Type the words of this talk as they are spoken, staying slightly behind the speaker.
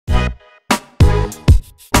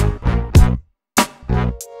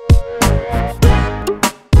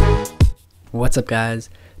What's up guys,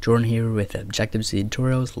 Jordan here with Objective-C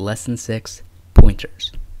Tutorials Lesson 6,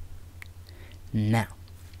 Pointers. Now,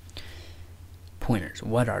 pointers,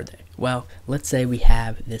 what are they? Well, let's say we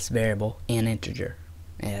have this variable, an integer.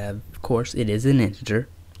 Of course, it is an integer.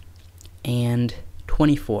 And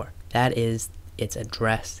 24, that is its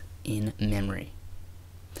address in memory.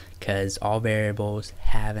 Because all variables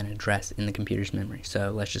have an address in the computer's memory.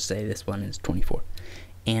 So let's just say this one is 24.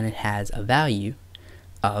 And it has a value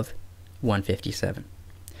of 157.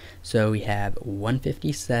 So we have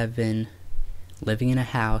 157 living in a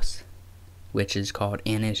house, which is called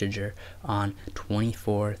an integer, on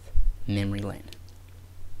 24th memory lane.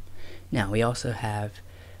 Now we also have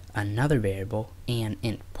another variable, an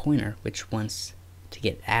int pointer, which wants to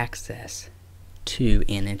get access to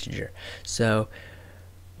an integer. So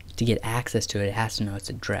to get access to it, it has to know its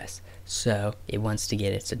address. So it wants to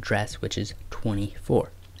get its address, which is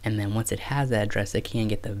 24. And then once it has that address, it can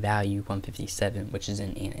get the value 157, which is in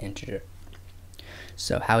an integer.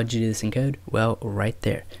 So how would you do this in code? Well, right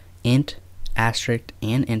there. Int asterisk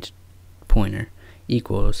and int pointer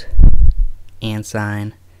equals and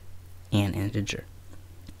sign and integer.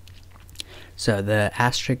 So the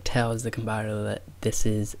asterisk tells the compiler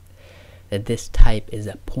that this type is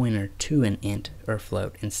a pointer to an int or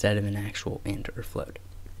float instead of an actual int or float.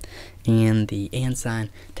 And the and sign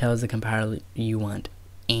tells the compiler you want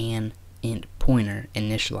an int pointer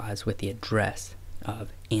initialized with the address of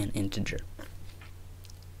an integer.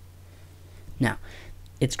 Now,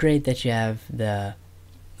 it's great that you have the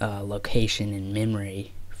location in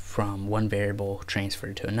memory from one variable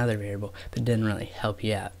transferred to another variable, but it doesn't really help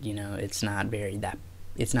you out. You know, it's not very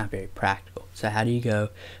practical. So how do you go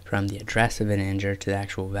from the address of an integer to the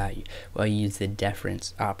actual value? Well, you use the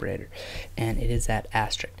deference operator, and it is that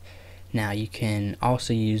asterisk. Now you can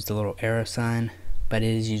also use the little arrow sign, but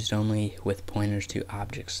it is used only with pointers to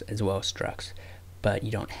objects as well as structs, but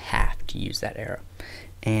you don't have to use that arrow.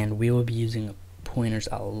 And we will be using pointers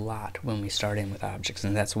a lot when we start in with objects,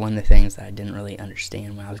 and that's one of the things that I didn't really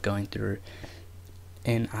understand when I was going through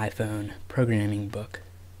an iPhone programming book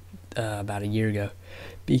about a year ago,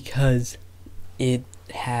 because it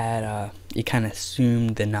had it kind of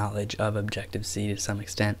assumed the knowledge of Objective-C to some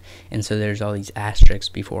extent, and so there's all these asterisks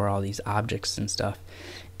before all these objects and stuff,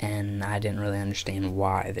 and I didn't really understand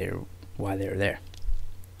why they were there.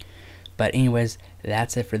 But anyways,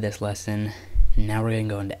 that's it for this lesson. Now we're going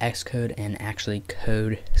to go into Xcode and actually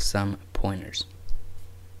code some pointers.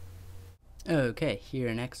 Okay, here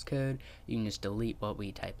in Xcode, you can just delete what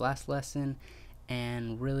we typed last lesson,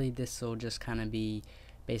 and really this will just kind of be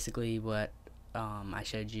basically what I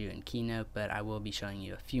showed you in Keynote, but I will be showing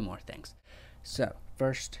you a few more things. So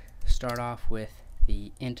first, start off with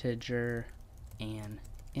the integer and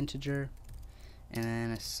integer, and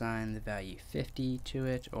then assign the value 50 to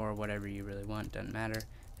it, or whatever you really want, doesn't matter.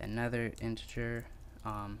 Another integer,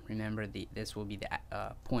 remember this will be the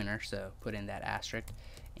pointer, so put in that asterisk,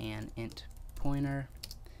 and int pointer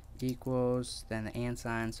equals, then the and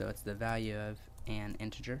sign, so it's the value of an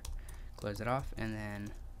integer, close it off, and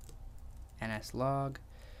then nslog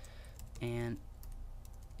and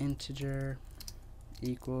integer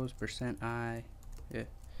equals %i,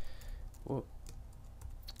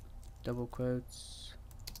 double quotes,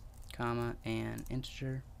 comma, and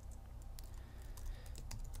integer,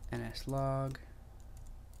 nslog,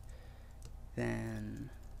 then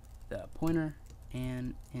the pointer,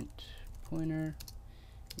 and int pointer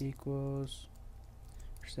equals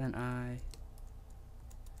 %i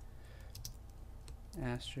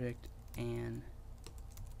asterisk and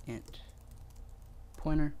int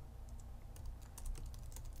pointer,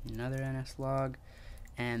 another nslog.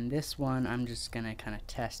 And this one I'm just gonna kind of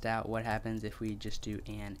test out what happens if we just do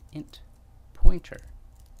an int pointer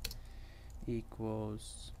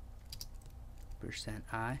equals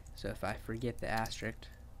 %i. So if I forget the asterisk,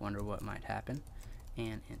 wonder what might happen.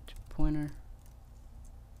 And int pointer,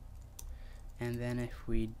 and then if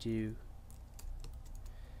we do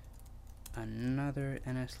another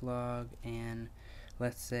nslog, and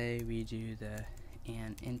let's say we do the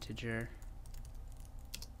an integer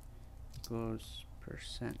equals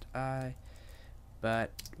 %i,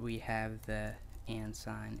 but we have the and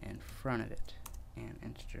sign in front of it, and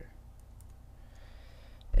integer.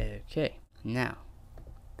 Okay, now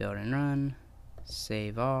build and run,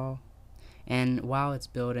 save all, and while it's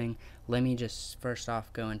building, let me just first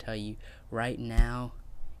off go and tell you, right now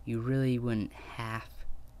you really wouldn't have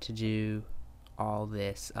to do all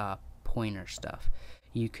this pointer stuff.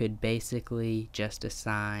 You could basically just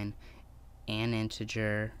assign an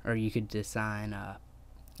integer, or you could assign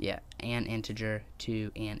an integer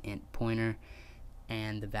to an int pointer,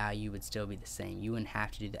 and the value would still be the same. You wouldn't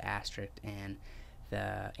have to do the asterisk and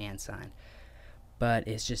the and sign, but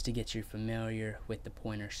it's just to get you familiar with the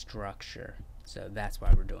pointer structure, so that's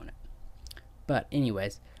why we're doing it. But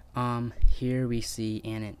anyways, here we see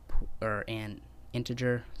an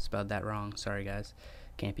integer, spelled that wrong, sorry guys,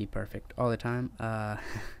 can't be perfect all the time,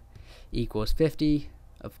 equals 50,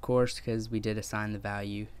 of course, because we did assign the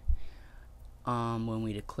value when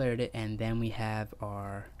we declared it, and then we have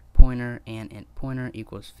our pointer and int pointer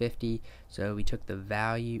equals 50. So we took the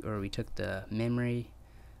value, or we took the memory,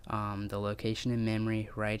 the location in memory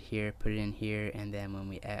right here, put it in here, and then when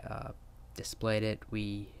we displayed it,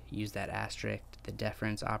 we use that asterisk, the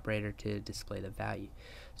deference operator, to display the value.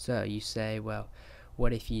 So you say, well,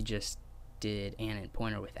 what if you just did an int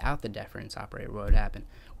pointer without the deference operator? What would happen?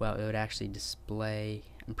 Well, it would actually display,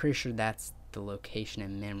 I'm pretty sure that's the location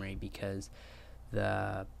in memory, because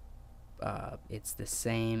the it's the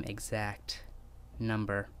same exact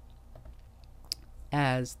number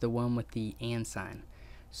as the one with the and sign.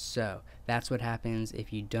 So that's what happens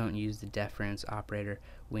if you don't use the deference operator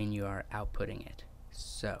when you are outputting it.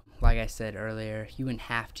 So like I said earlier, you wouldn't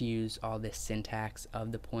have to use all this syntax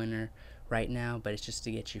of the pointer right now, but it's just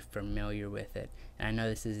to get you familiar with it. And I know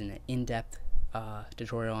this isn't an in-depth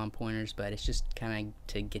tutorial on pointers, but it's just kind of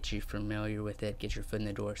to get you familiar with it, get your foot in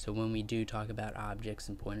the door, so when we do talk about objects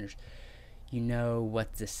and pointers, you know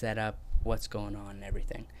what to set up, what's going on, and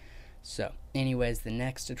everything. So anyways, the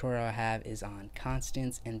next tutorial I have is on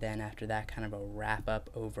constants, and then after that, kind of a wrap up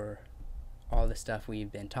over all the stuff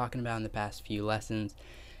we've been talking about in the past few lessons,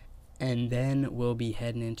 and then we'll be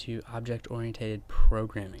heading into object-oriented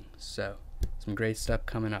programming. So some great stuff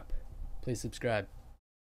coming up. Please subscribe.